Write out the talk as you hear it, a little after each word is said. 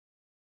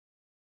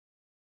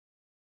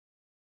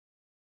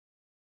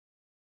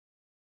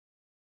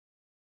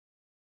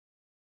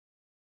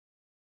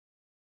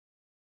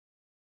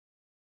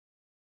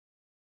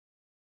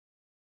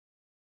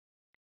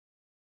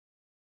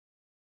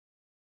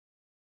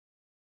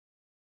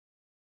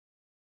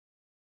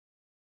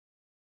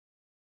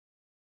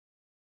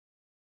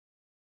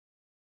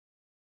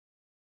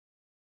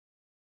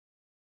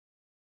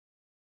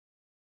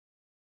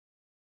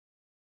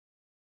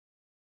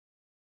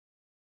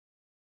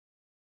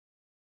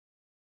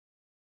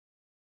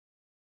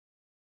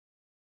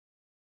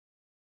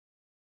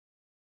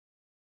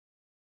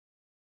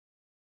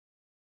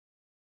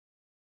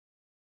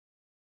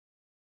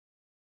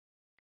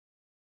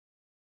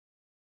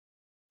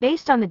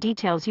Based on the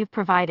details you've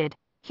provided,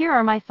 here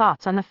are my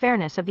thoughts on the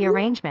fairness of the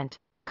arrangement.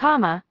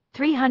 $300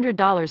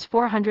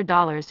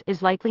 $400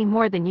 is likely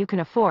more than you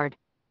can afford,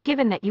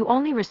 given that you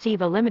only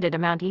receive a limited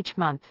amount each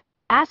month.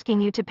 Asking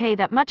you to pay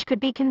that much could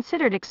be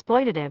considered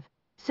exploitative,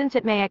 since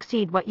it may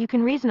exceed what you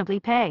can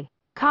reasonably pay.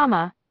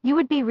 You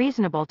would be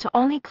reasonable to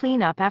only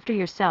clean up after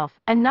yourself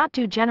and not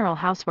do general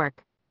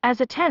housework.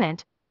 As a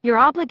tenant, your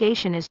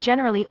obligation is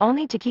generally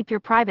only to keep your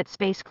private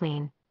space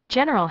clean.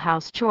 General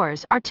house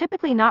chores are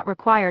typically not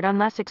required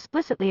unless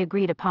explicitly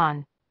agreed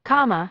upon.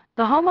 The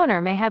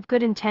homeowner may have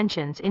good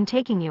intentions in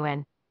taking you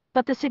in,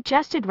 but the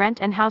suggested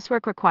rent and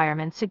housework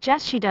requirements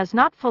suggest she does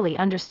not fully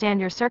understand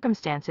your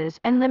circumstances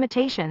and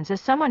limitations as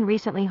someone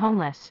recently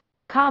homeless.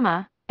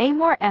 A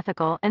more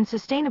ethical and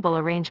sustainable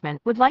arrangement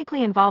would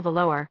likely involve a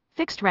lower,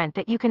 fixed rent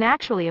that you can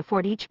actually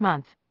afford each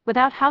month,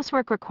 without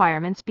housework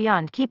requirements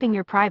beyond keeping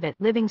your private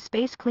living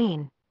space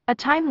clean. A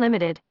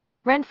time-limited,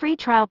 rent-free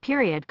trial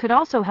period could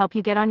also help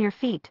you get on your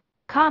feet.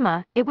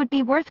 It would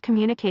be worth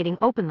communicating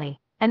openly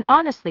and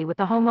honestly with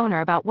the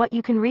homeowner about what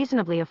you can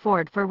reasonably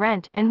afford for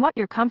rent and what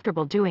you're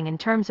comfortable doing in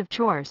terms of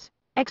chores.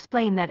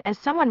 Explain that as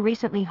someone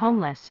recently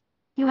homeless,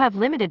 you have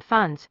limited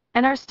funds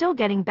and are still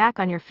getting back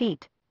on your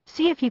feet.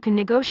 See if you can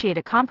negotiate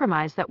a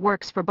compromise that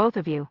works for both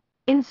of you.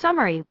 In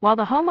summary, while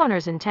the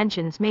homeowner's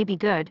intentions may be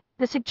good,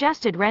 the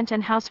suggested rent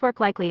and housework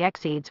likely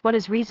exceeds what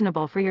is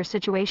reasonable for your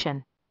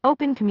situation.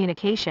 Open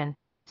communication,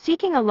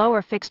 seeking a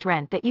lower fixed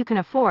rent that you can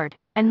afford,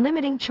 and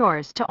limiting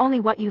chores to only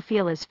what you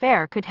feel is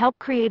fair could help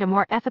create a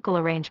more ethical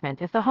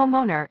arrangement if the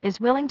homeowner is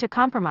willing to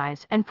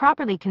compromise and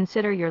properly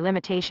consider your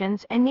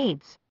limitations and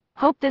needs.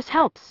 Hope this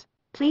helps.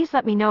 Please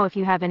let me know if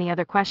you have any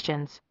other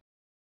questions.